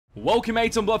Welcome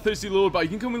mates, I'm Bloodthirsty Lord, but you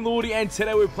can call me Lordy, and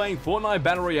today we're playing Fortnite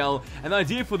Battle Royale, and the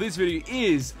idea for this video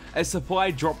is a supply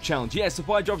drop challenge. Yeah,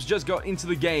 supply drops just got into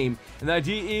the game, and the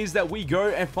idea is that we go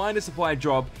and find a supply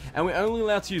drop, and we're only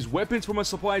allowed to use weapons from a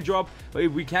supply drop, but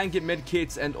we can get med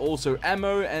kits and also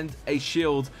ammo and a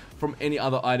shield from any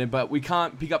other item, but we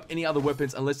can't pick up any other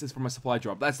weapons unless it's from a supply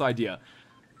drop. That's the idea.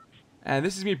 And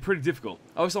this is going to be pretty difficult.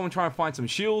 Obviously, I'm going to try and find some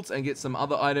shields and get some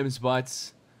other items,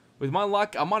 but with my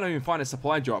luck, I might not even find a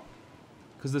supply drop.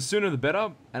 Because the sooner the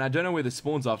better, and I don't know where the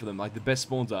spawns are for them, like the best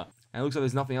spawns are. And it looks like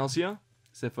there's nothing else here,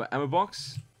 except for ammo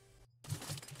box.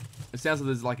 It sounds like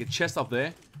there's like a chest up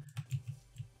there.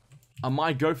 I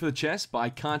might go for the chest, but I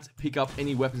can't pick up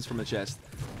any weapons from the chest.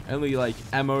 Only like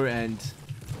ammo and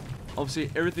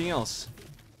obviously everything else.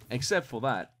 Except for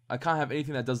that. I can't have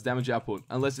anything that does damage output,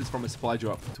 unless it's from a supply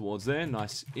drop. Towards there,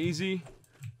 nice, easy.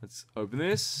 Let's open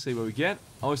this, see what we get.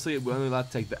 Obviously, we're only allowed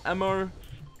to take the ammo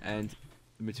and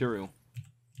the material.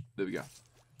 There we go.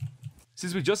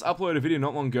 Since we just uploaded a video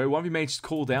not long ago, one of your mates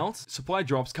called out, supply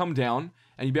drops come down,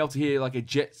 and you'll be able to hear like a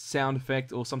jet sound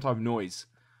effect or some type of noise.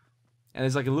 And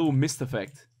there's like a little mist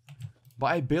effect. But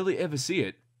I barely ever see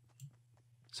it.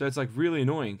 So it's like really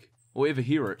annoying, or ever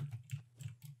hear it.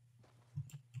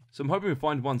 So I'm hoping we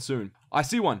find one soon. I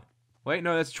see one. Wait,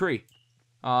 no, that's a tree.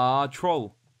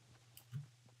 Troll.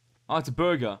 Oh, it's a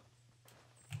burger.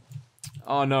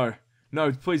 Oh, no.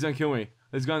 No, please don't kill me.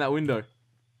 Let's go in that window.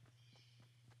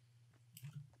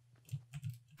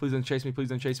 Please don't chase me. Please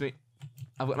don't chase me.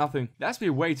 I've got nothing. There has to be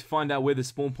a way to find out where the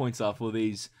spawn points are for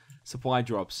these supply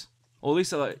drops. Or at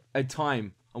least a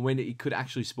time on when it could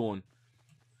actually spawn.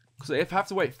 Because if I have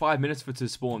to wait 5 minutes for it to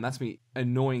spawn, that's me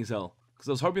annoying as hell. Because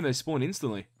I was hoping they spawn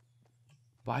instantly.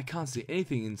 But I can't see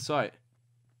anything in sight.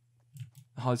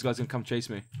 Oh, this guy's going to come chase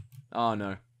me. Oh,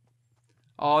 no.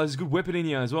 Oh, there's a good weapon in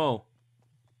here as well.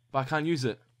 But I can't use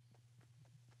it.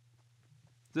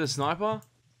 Is it a sniper?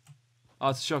 Oh,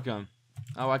 it's a shotgun.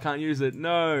 Oh, I can't use it.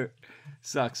 No.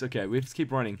 Sucks. Okay, we have to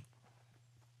keep running.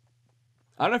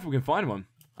 I don't know if we can find one.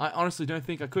 I honestly don't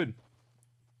think I could.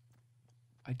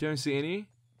 I don't see any.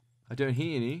 I don't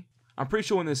hear any. I'm pretty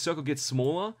sure when the circle gets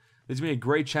smaller, there's going to be a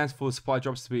great chance for the supply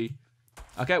drops to be...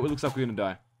 Okay, well, it looks like we're going to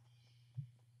die.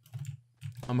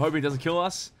 I'm hoping it doesn't kill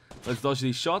us. Let's dodge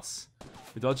these shots.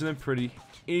 We're dodging them pretty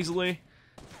easily.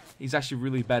 He's actually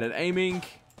really bad at aiming.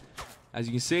 As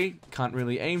you can see, can't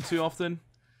really aim too often.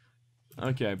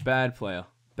 Okay, bad player.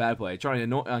 Bad player. Trying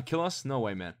to kill us? No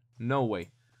way, man. No way.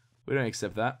 We don't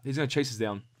accept that. He's going to chase us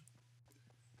down.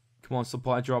 Come on,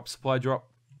 supply drop, supply drop.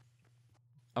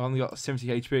 I've only got 70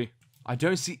 HP. I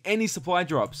don't see any supply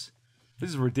drops. This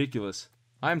is ridiculous.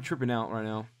 I am tripping out right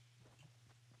now.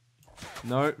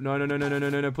 No, no, no, no, no, no, no,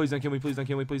 no, no. Please don't kill me, please don't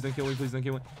kill me, please don't kill me, please don't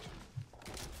kill me.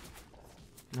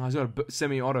 No, he's got a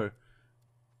semi-auto.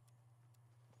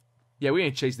 Yeah, we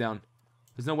ain't chased down.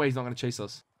 There's no way he's not going to chase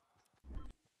us.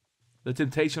 The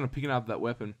temptation of picking up that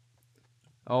weapon.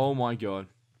 Oh my god.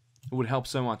 It would help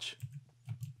so much.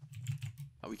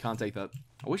 Oh, we can't take that.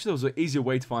 I wish there was an easier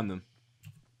way to find them.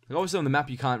 Like, obviously on the map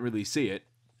you can't really see it.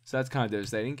 So that's kind of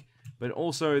devastating. But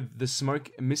also the smoke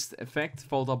mist effect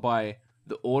followed up by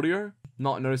the audio.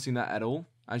 Not noticing that at all.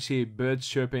 I just hear birds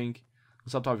chirping.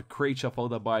 Some type of creature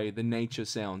followed up by the nature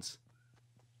sounds.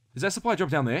 Is that supply drop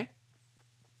down there?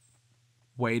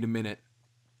 Wait a minute.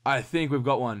 I think we've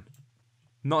got one.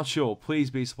 Not sure. Please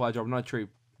be a supply drop, not a tree.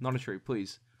 Not a tree,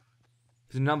 please.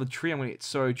 If there's another tree, I'm going to get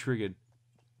so triggered.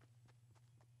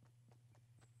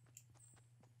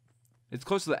 It's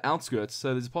close to the outskirts,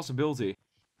 so there's a possibility.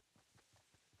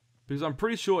 Because I'm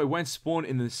pretty sure it won't spawn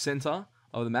in the center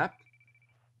of the map.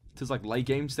 It's like late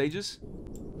game stages.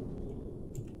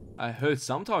 I heard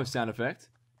some type of sound effect.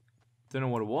 Don't know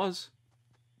what it was.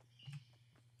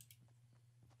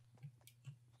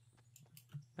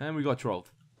 And we got trolled.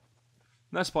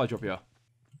 No supply drop here.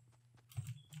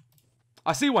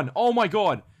 I see one. Oh my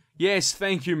god. Yes,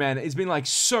 thank you, man. It's been like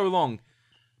so long.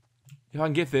 If I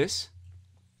can get this.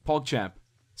 PogChamp.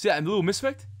 See that little mist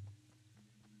effect?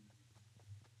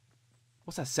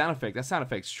 What's that sound effect? That sound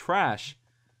effect's trash.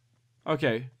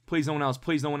 Okay. Please no one else.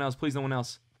 Please no one else. Please no one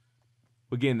else.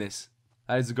 We're getting this.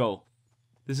 That is the goal.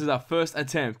 This is our first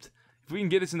attempt. If we can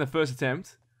get this in the first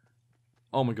attempt.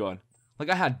 Oh my god. Like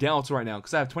I had doubts right now.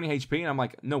 Because I have 20 HP and I'm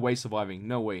like, no way surviving.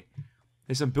 No way.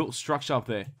 There's some built structure up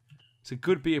there. So it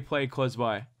could be a player close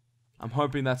by. I'm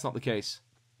hoping that's not the case.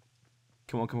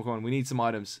 Come on, come on, come on. We need some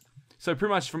items. So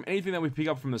pretty much from anything that we pick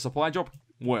up from the supply drop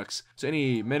works. So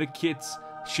any medic kits,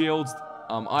 shields,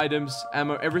 items,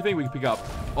 ammo, everything we can pick up.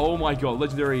 Oh my god.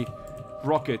 Legendary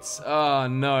rockets. Oh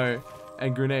no.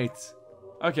 And grenades.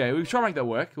 Okay, we'll try and make that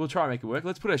work. We'll try and make it work.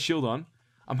 Let's put a shield on.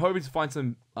 I'm hoping to find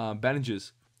some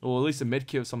bandages. Or at least a med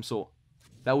kit of some sort.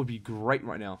 That would be great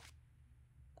right now.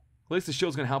 At least the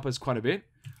shield's going to help us quite a bit.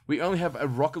 We only have a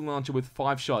rocket launcher with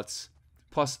 5 shots.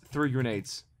 Plus 3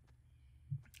 grenades.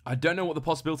 I don't know what the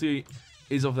possibility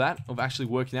is of that. Of actually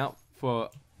working out for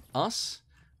us.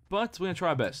 But we're going to try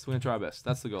our best. We're going to try our best.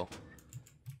 That's the goal.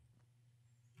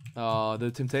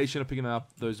 The temptation of picking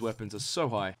up those weapons are so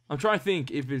high. I'm trying to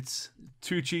think if it's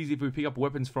too cheesy if we pick up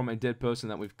weapons from a dead person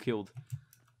that we've killed.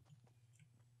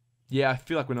 Yeah, I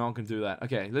feel like we're not going to do that.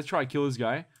 Okay, let's try to kill this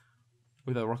guy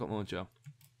with a rocket launcher.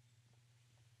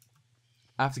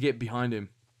 I have to get behind him.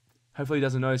 Hopefully he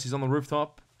doesn't notice. He's on the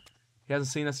rooftop. He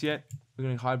hasn't seen us yet. We're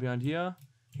going to hide behind here.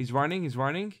 He's running. He's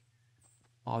running.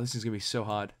 Oh, this is going to be so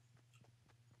hard.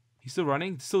 He's still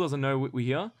running. Still doesn't know we're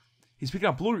here. He's picking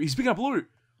up blue. He's picking up blue.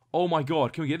 Oh my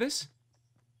god. Can we get this?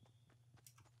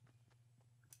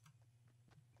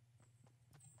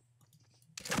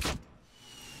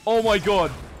 Oh my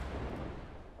god.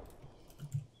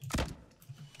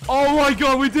 Oh my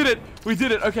god, we did it! We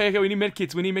did it! Okay, we need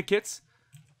medkits. We need medkits.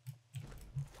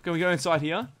 Okay, we go inside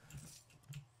here.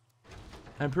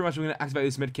 And pretty much we're going to activate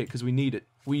this medkit because we need it.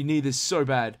 We need this so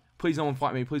bad. Please no one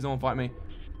fight me. Please no one fight me.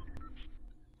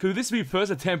 Could this be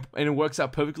first attempt and it works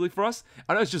out perfectly for us?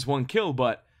 I know it's just 1 kill,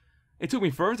 but it took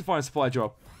me forever to find a supply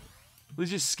drop. We're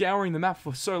just scouring the map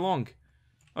for so long.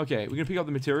 Okay, we're going to pick up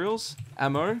the materials.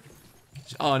 Ammo.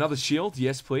 Oh, another shield.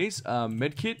 Yes, please.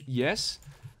 Medkit. Yes.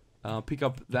 Pick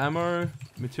up the ammo.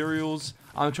 Materials.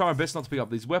 I'm trying my best not to pick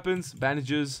up these weapons.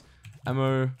 Bandages.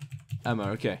 Ammo. Ammo.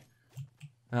 Okay.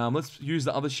 Let's use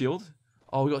the other shield.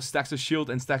 Oh, we got stacks of shield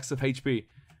and stacks of HP.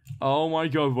 Oh my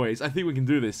god, boys. I think we can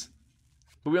do this.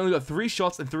 But we only got 3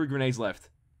 shots and 3 grenades left.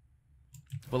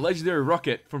 But legendary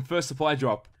rocket from first supply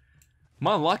drop.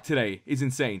 My luck today is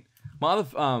insane. My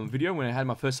other video when I had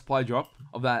my first supply drop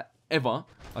of that ever,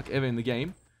 like ever in the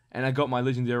game, and I got my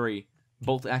legendary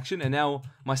bolt action, and now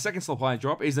my second supply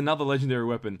drop is another legendary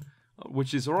weapon,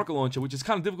 which is a rocket launcher, which is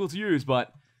kind of difficult to use,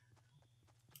 but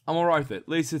I'm alright with it. At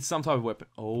least it's some type of weapon.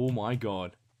 Oh my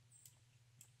god.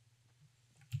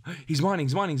 He's mining,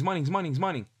 he's mining, he's mining, he's mining, he's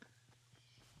mining.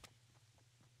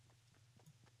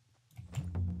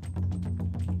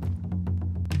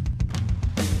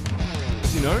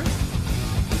 Does he know?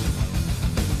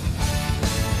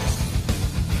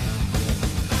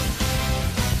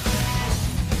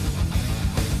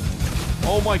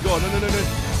 Oh my god,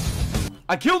 no.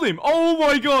 I killed him! Oh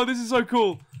my god, this is so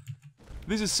cool.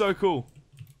 This is so cool.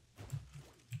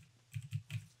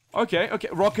 Okay,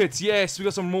 rockets, yes, we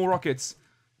got some more rockets.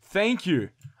 Thank you.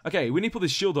 Okay, we need to put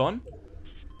this shield on.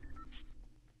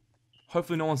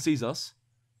 Hopefully no one sees us.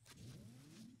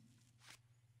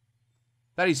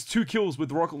 That is 2 kills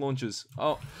with rocket launchers.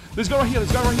 Oh, there's a guy right here,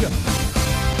 there's a guy right here.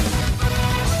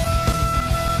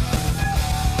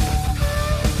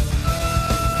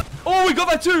 Oh, we got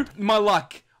that too! My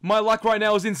luck right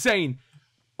now is insane.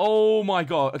 Oh my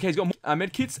god. Okay, he's got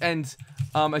medkits and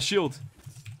a shield.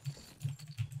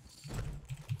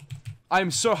 I am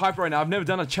so hyped right now. I've never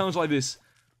done a challenge like this.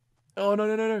 Oh, no.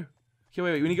 Okay,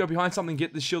 wait. We need to go behind something and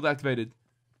get the shield activated.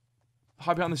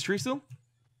 Hide behind this tree still?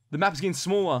 The map's getting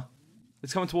smaller.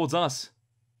 It's coming towards us.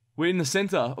 We're in the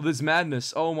center of this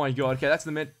madness. Oh my god. Okay, that's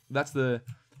the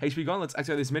HP gun. Let's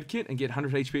activate this med kit and get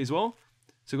 100 HP as well.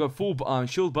 So we've got full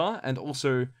shield bar and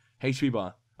also HP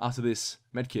bar after this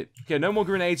med kit. Okay, no more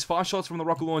grenades. 5 shots from the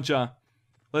rocket launcher.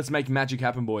 Let's make magic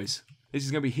happen, boys. This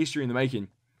is going to be history in the making.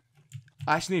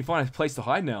 I actually need to find a place to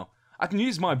hide now. I can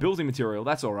use my building material.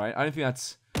 That's alright. I don't think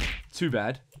that's too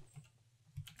bad.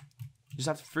 Just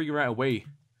have to figure out a way.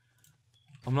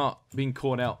 I'm not being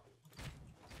caught out.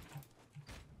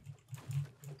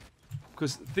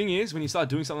 Because the thing is, when you start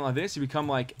doing something like this, you become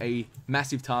like a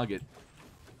massive target.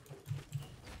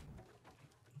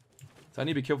 So I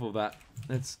need to be careful of that.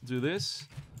 Let's do this.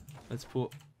 Let's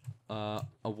put a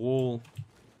wall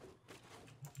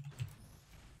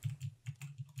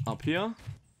up here.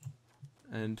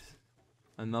 And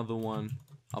another one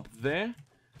up there.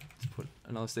 Let's put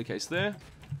another staircase there.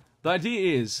 The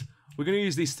idea is, we're going to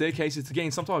use these staircases to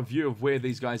gain some type of view of where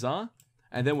these guys are.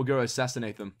 And then we'll go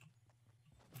assassinate them.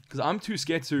 Because I'm too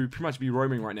scared to pretty much be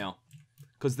roaming right now.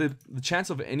 Because the chance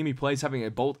of enemy players having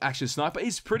a bolt action sniper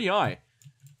is pretty high.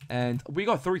 And we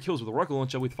got 3 kills with a rocket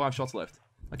launcher with 5 shots left.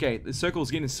 Okay, the circle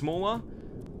is getting smaller.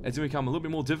 It's going to become a little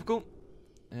bit more difficult.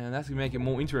 And that's going to make it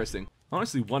more interesting. I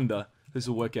honestly wonder if this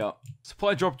will work out.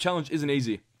 Supply drop challenge isn't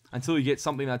easy. Until you get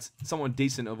something that's somewhat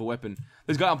decent of a weapon.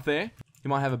 There's a guy up there. He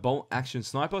might have a bolt action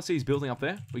sniper. See, he's building up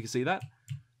there. We can see that.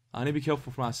 I need to be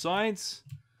careful from our sides.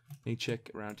 Need to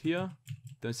check around here.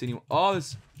 Don't see anyone. Oh,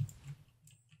 there's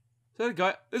a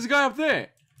guy up there.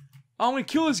 Oh, I'm gonna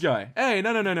kill this guy. Hey,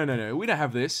 no. We don't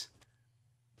have this.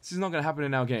 This is not gonna happen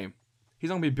in our game. He's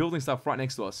not gonna be building stuff right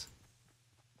next to us.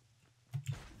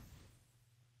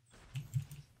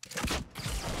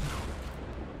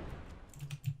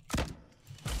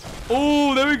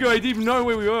 Oh, there we go. I didn't even know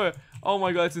where we were. Oh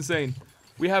my god, that's insane.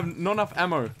 We have not enough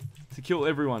ammo to kill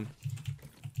everyone.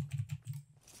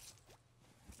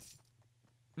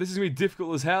 This is gonna be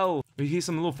difficult as hell. We hear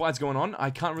some little fights going on. I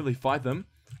can't really fight them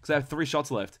because I have 3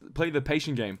 shots left. Play the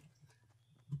patient game.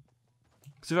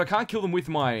 So if I can't kill them with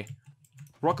my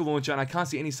rocket launcher and I can't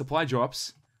see any supply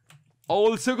drops.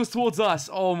 Oh, it circles towards us.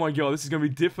 Oh my god, this is gonna be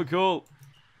difficult.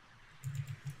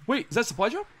 Wait, is that supply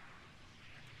drop?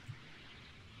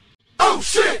 Oh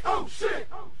shit! Oh shit!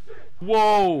 Oh shit!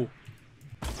 Whoa!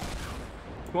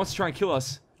 He wants to try and kill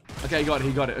us. Okay, he got it.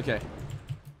 He got it. Okay.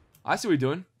 I see what he's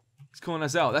doing. He's calling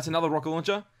us out. That's another rocket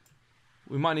launcher.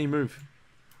 We might need to move.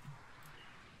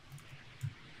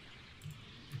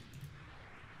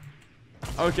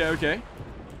 Okay, okay.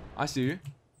 I see you.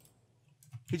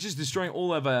 He's just destroying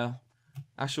all of our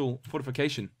actual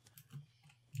fortification.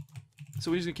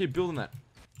 So we're just gonna keep building that.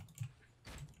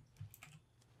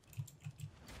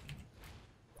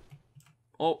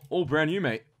 Oh, all brand new,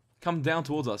 mate. Come down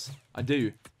towards us. I dare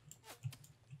you.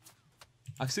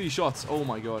 I can see your shots. Oh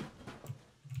my god.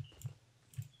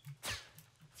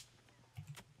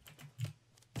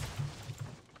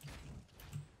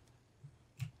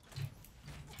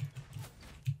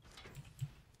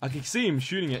 I can see him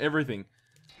shooting at everything.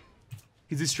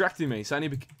 He's distracting me, so I need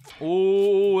to be...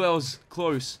 Oh, that was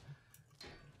close.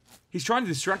 He's trying to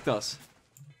distract us.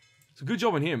 It's a good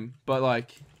job on him, but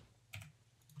like...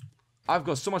 I've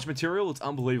got so much material, it's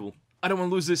unbelievable. I don't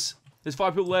want to lose this. There's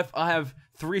 5 people left. I have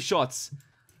 3 shots.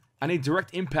 I need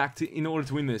direct impact in order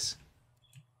to win this.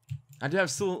 I do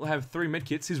still have 3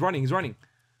 medkits. He's running, he's running.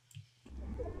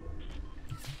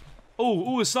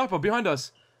 Oh, a sniper behind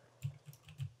us.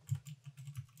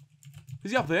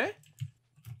 Is he up there?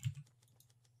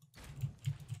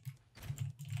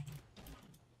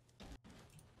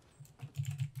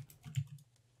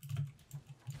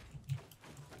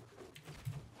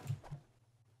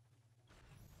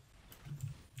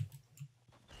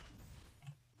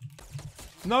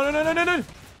 No.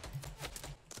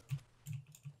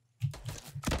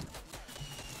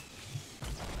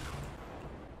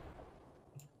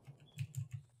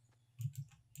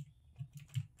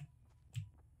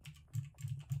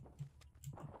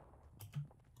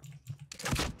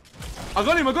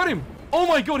 I got him! Oh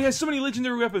my god, he has so many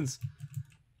legendary weapons!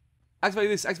 Activate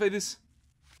this.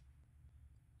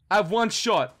 I have 1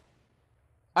 shot.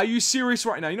 Are you serious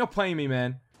right now? You're not playing me,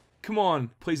 man. Come on.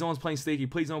 Please, no one's playing sneaky.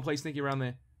 Please, no one play sneaky around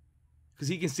there. Because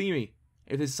he can see me.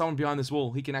 If there's someone behind this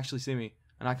wall, he can actually see me.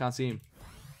 And I can't see him.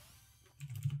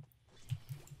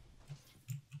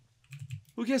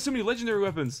 Look, he has so many legendary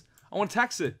weapons. I want to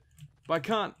tax it. But I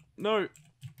can't. No.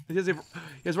 He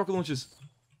has rocket launchers.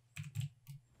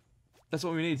 That's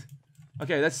what we need.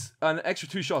 Okay, that's an extra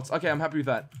 2 shots. Okay, I'm happy with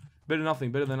that. Better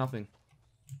than nothing.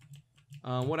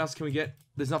 What else can we get?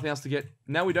 There's nothing else to get.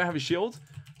 Now we don't have a shield.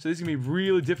 So this is going to be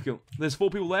really difficult. There's 4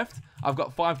 people left. I've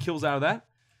got 5 kills out of that.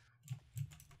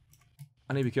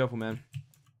 I need to be careful, man.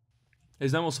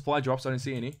 There's no more supply drops. I don't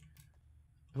see any.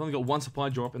 I've only got 1 supply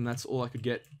drop, and that's all I could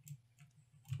get.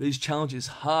 These challenges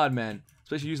hard, man.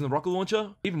 Especially using the rocket launcher.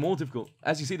 Even more difficult.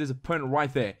 As you see, there's an opponent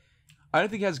right there. I don't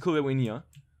think he has a clue that we're near.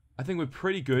 I think we're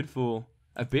pretty good for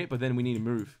a bit, but then we need to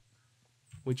move.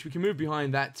 Which we can move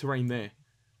behind that terrain there.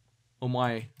 Or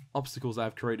my obstacles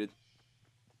I've created.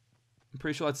 I'm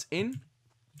pretty sure that's in.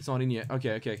 It's not in yet.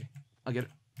 Okay. I get it.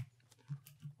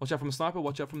 Watch out from the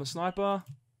sniper.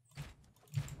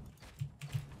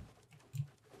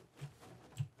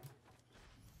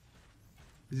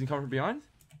 Is he coming from behind?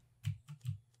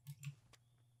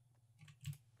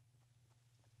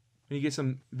 I need to get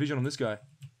some vision on this guy.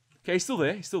 Okay, he's still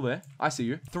there. I see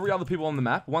you. 3 other people on the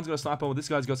map. One's got a sniper, this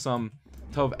guy's got some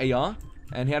type of AR.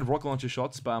 And he had rocket launcher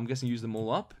shots, but I'm guessing he used them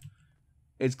all up.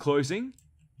 It's closing.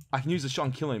 I can use the shot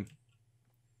and kill him.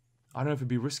 I don't know if it'd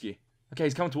be risky. Okay,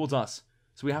 he's coming towards us.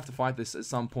 So we have to fight this at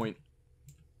some point.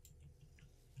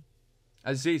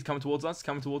 As you see, he's coming towards us.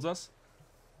 I'm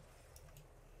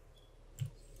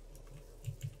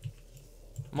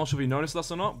not sure if he noticed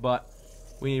us or not, but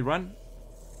we need to run.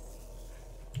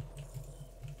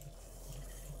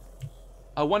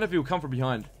 I wonder if he'll come from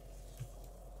behind.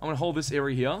 I'm going to hold this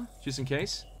area here, just in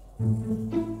case.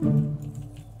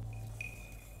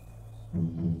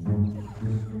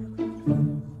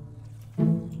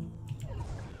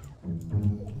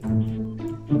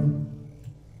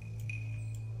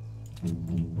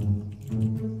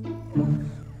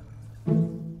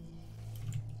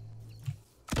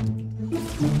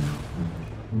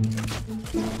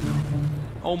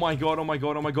 Oh my god, oh my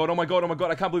god, oh my god, oh my god, oh my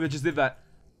god. I can't believe I just did that.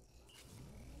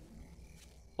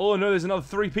 Oh no, there's another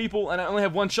 3 people and I only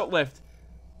have 1 shot left.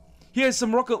 Here's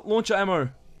some rocket launcher ammo.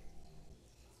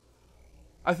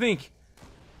 I think.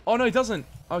 Oh no, it doesn't.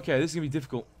 Okay, this is gonna be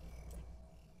difficult.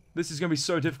 This is gonna be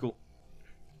so difficult.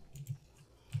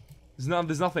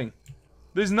 There's nothing.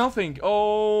 There's nothing.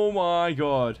 Oh my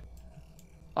god.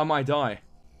 I might die.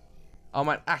 I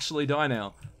might actually die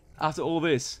now. After all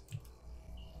this.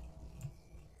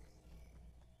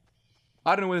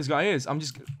 I don't know where this guy is. I'm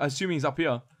just assuming he's up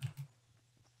here.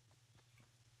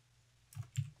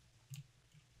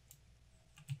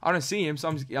 I don't see him, so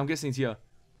I'm guessing he's here.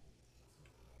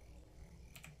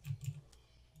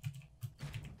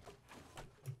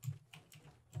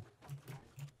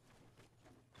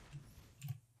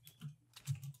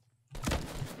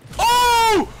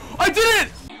 Oh! I did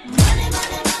it!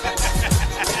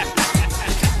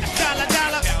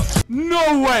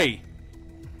 No way!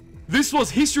 This was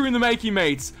history in the making,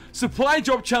 mates. Supply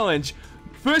drop challenge.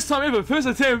 First time ever, first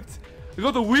attempt. We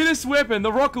got the weirdest weapon,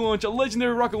 the rocket launcher,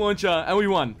 legendary rocket launcher, and we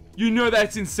won. You know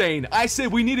that's insane. I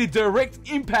said we needed direct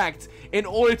impact in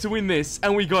order to win this,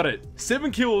 and we got it.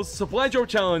 7 kills, supply drop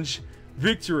challenge,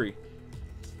 victory.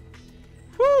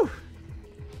 Whew.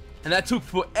 And that took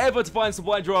forever to find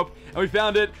supply drop, and we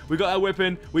found it. We got our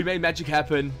weapon, we made magic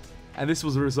happen, and this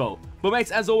was the result. But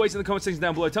mates, as always, in the comment section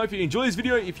down below, tell me if you enjoyed this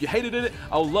video. If you hated it,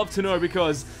 I would love to know,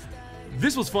 because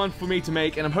this was fun for me to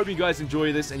make, and I'm hoping you guys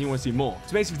enjoy this and you want to see more.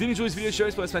 So mates, if you did enjoy this video, show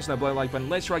us by smashing that blue like button.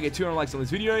 Let's try to get 200 likes on this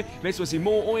video. Mates, if you want to see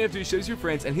more, all you have to do is share this with your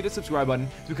friends and hit the subscribe button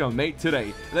to become a mate today.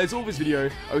 And that's all for this video.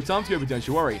 Oh, time to go, but don't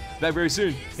you worry. Back very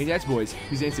soon. And that's boys,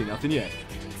 who's ain't seen nothing yet.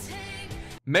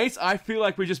 Mates, I feel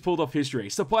like we just pulled off history.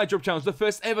 Supply drop challenge, the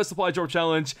first ever supply drop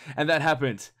challenge, and that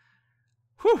happened.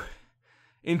 Whew.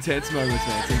 Intense moments,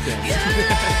 mates,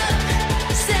 intense.